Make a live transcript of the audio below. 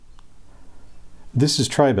This is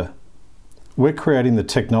Trabr. We're creating the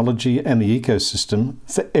technology and the ecosystem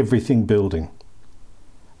for everything building.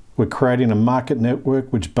 We're creating a market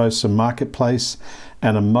network which boasts a marketplace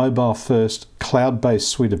and a mobile-first, cloud-based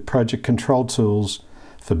suite of project control tools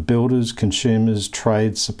for builders, consumers,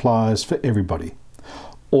 trades, suppliers, for everybody.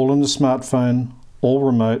 All on the smartphone, all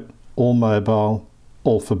remote, all mobile,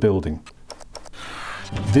 all for building.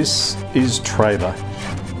 This is Trabr,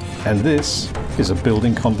 and this is a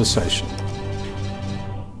building conversation.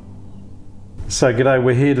 So g'day,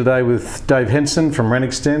 we're here today with Dave Henson from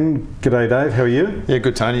Renxtend. G'day Dave, how are you? Yeah,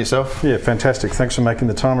 good Tony, yourself? Yeah, fantastic. Thanks for making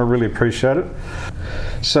the time, I really appreciate it.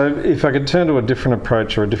 So if I could turn to a different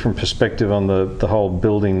approach or a different perspective on the whole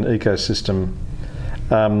building ecosystem,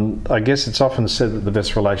 I guess it's often said that the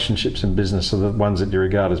best relationships in business are the ones that you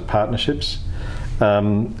regard as partnerships.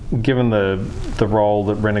 Given the role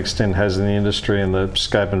that Renxtend has in the industry and the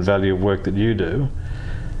scope and value of work that you do,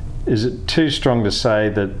 is it too strong to say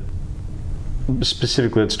that,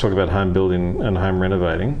 specifically let's talk about home building and home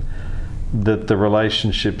renovating, that the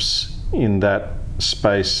relationships in that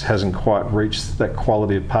space hasn't quite reached that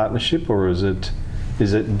quality of partnership, or is it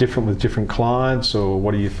different with different clients, or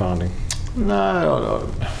what are you finding? No,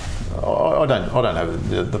 I don't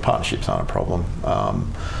have the partnerships aren't a problem.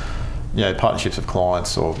 Partnerships of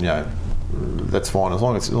clients, or that's fine as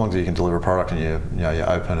long as you can deliver a product and you're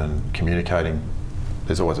open and communicating.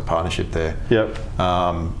 There's always a partnership there. Yep.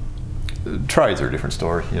 Trades are a different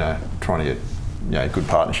story. Trying to get good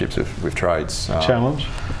partnerships with trades. Challenge.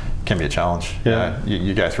 Can be a challenge. Yeah.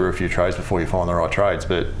 You go through a few trades before you find the right trades,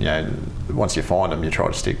 but once you find them, you try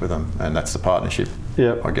to stick with them, and that's the partnership.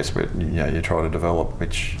 Yep. I guess you try to develop,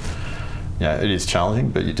 which it is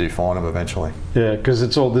challenging, but you do find them eventually. Yeah, because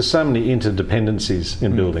there's so many interdependencies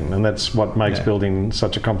in building, and that's what makes building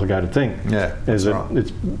such a complicated thing. Yeah, is that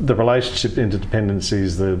it's the relationship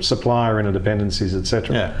interdependencies, the supplier interdependencies,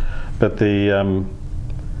 etc. Yeah. But do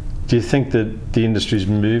you think that the industry is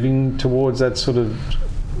moving towards that sort of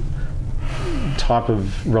type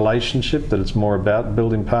of relationship, that it's more about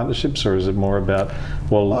building partnerships, or is it more about,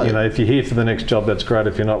 if you're here for the next job, that's great.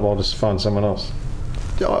 If you're not, well, just find someone else?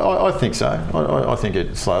 I think so. I think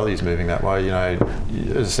it slowly is moving that way. As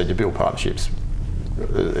I said, you build partnerships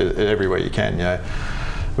everywhere you can.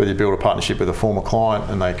 Whether you build a partnership with a former client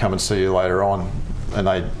and they come and see you later on, and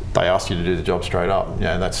they ask you to do the job straight up.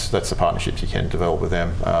 That's the partnerships you can develop with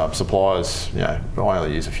them. Suppliers, I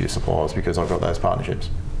only use a few suppliers because I've got those partnerships.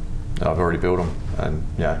 I've already built them, and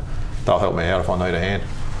they'll help me out if I need a hand.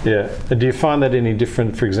 Yeah. And do you find that any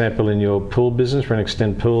different, for example, in your pool business,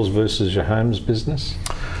 Renxtend Pools, versus your homes business?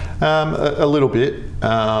 A little bit.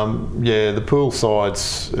 The pool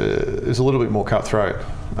side's is a little bit more cutthroat.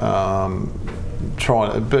 But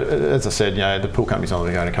as I said, the pool company's only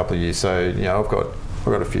been going a couple of years, so I've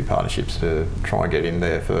got a few partnerships to try and get in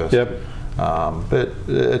there first. Yep. But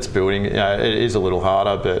it's building. It is a little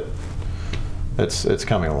harder, but it's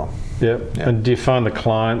coming along. Yep. Yeah. And do you find the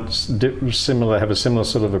clients have a similar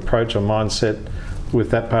sort of approach or mindset with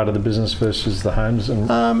that part of the business versus the homes? And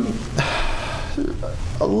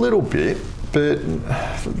a little bit, but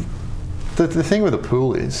the thing with a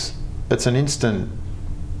pool is it's an instant.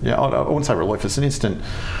 I wouldn't say relief. It's an instant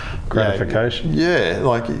gratification.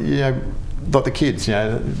 Like the kids.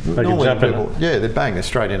 Normally people, they're bang, they're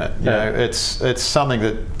straight in it. It's something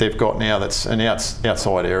that they've got now that's an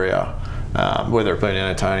outside area. Whether it be an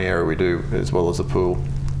entertaining area we do as well as the pool,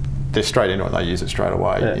 they're straight into it. They use it straight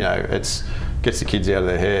away. It's gets the kids out of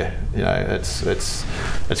their hair.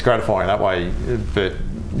 It's gratifying that way. But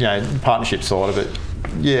partnership side of it,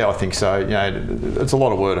 I think so. It's a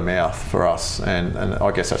lot of word of mouth for us, and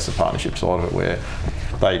I guess that's the partnership side of it, where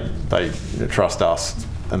they trust us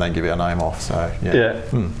and they give our name off. So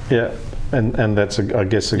and that's I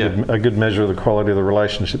guess a good measure of the quality of the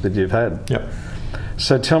relationship that you've had. Yep.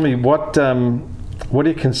 So tell me, what do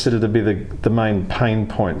you consider to be the main pain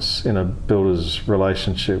points in a builder's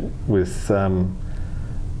relationship with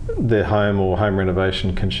their home or home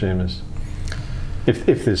renovation consumers?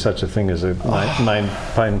 If there's such a thing as a main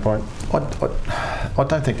pain point? I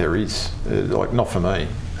don't think there is. Not for me.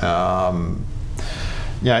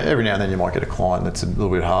 Every now and then you might get a client that's a little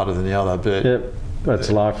bit harder than the other, but that's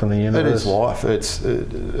life in the universe. It is life.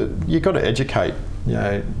 You've got to educate.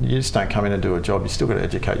 You just don't come in and do a job. You still got to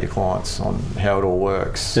educate your clients on how it all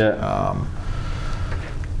works. Yeah.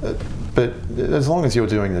 But as long as you're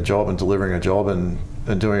doing the job and delivering a job and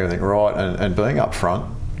doing everything right and being upfront,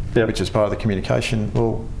 which is part of the communication,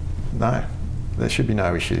 well, no, there should be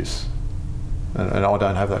no issues, and I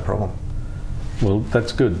don't have that problem. Well,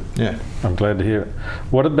 that's good. Yeah. I'm glad to hear it.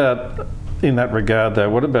 What about in that regard, though,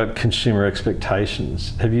 what about consumer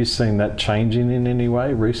expectations? Have you seen that changing in any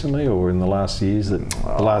way recently, or in the last years, the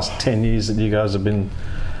last 10 years that you guys have been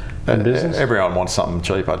in business? Everyone wants something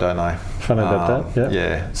cheaper, don't they? Funny about that,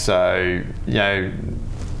 yeah. Yeah. So,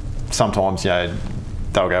 sometimes, they'll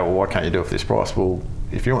go, well, why can't you do it for this price? Well,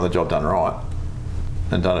 if you want the job done right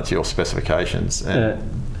and done it to your specifications and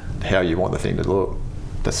how you want the thing to look,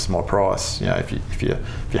 that's my price. If you're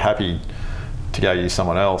happy to go use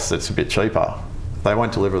someone else that's a bit cheaper, they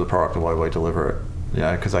won't deliver the product the way we deliver it,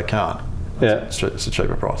 because they can't. It's a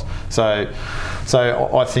cheaper price. So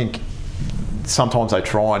I think sometimes they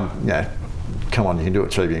try and, come on, you can do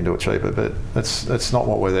it cheaper, but that's not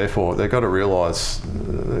what we're there for. They've got to realise,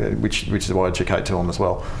 which is why I educate to them as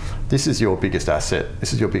well. This is your biggest asset.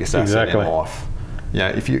 This is your biggest asset in life.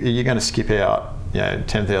 If you're going to skip out,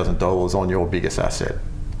 $10,000 on your biggest asset,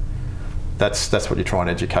 that's what you try and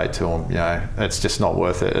educate to them. It's just not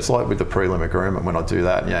worth it. It's like with the prelim agreement. When I do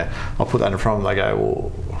that, I'll put that in front of them. They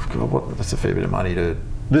go, well, God, that's a fair bit of money to.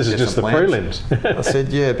 This is just the prelims. I said,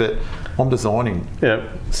 yeah, but I'm designing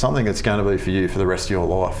something that's going to be for you for the rest of your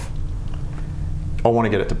life. I want to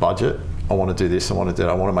get it to budget. I want to do this. I want to do that.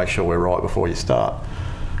 I want to make sure we're right before you start.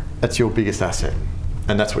 That's your biggest asset,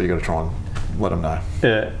 and that's what you've got to try and let them know.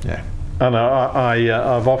 Yeah. I know.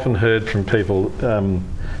 I've often heard from people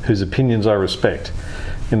whose opinions I respect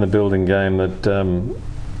in the building game that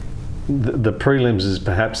the prelims is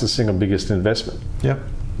perhaps the single biggest investment. Yeah.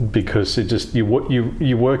 Because it just you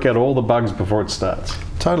work out all the bugs before it starts.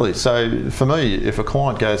 Totally. So for me, if a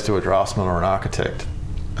client goes to a draftsman or an architect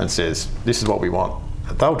and says, "This is what we want,"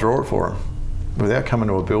 they'll draw it for them without coming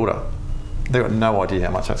to a builder. They've got no idea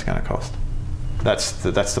how much that's going to cost. That's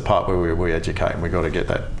the part where we educate, and we've got to get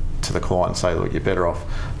that to the client and say, look, you're better off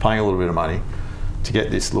paying a little bit of money to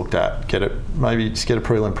get this looked at, maybe just get a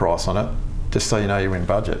prelim price on it, just so you know you're in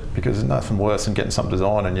budget, because there's nothing worse than getting something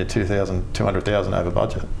designed and you're $200,000 over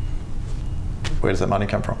budget. Where does that money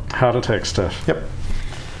come from? Heart attack stuff. Yep.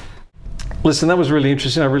 Listen, that was really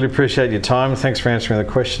interesting. I really appreciate your time. Thanks for answering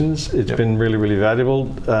the questions. It's been really, really valuable.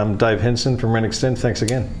 Dave Henson from Renxtend, thanks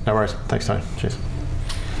again. No worries. Thanks, Tony. Cheers.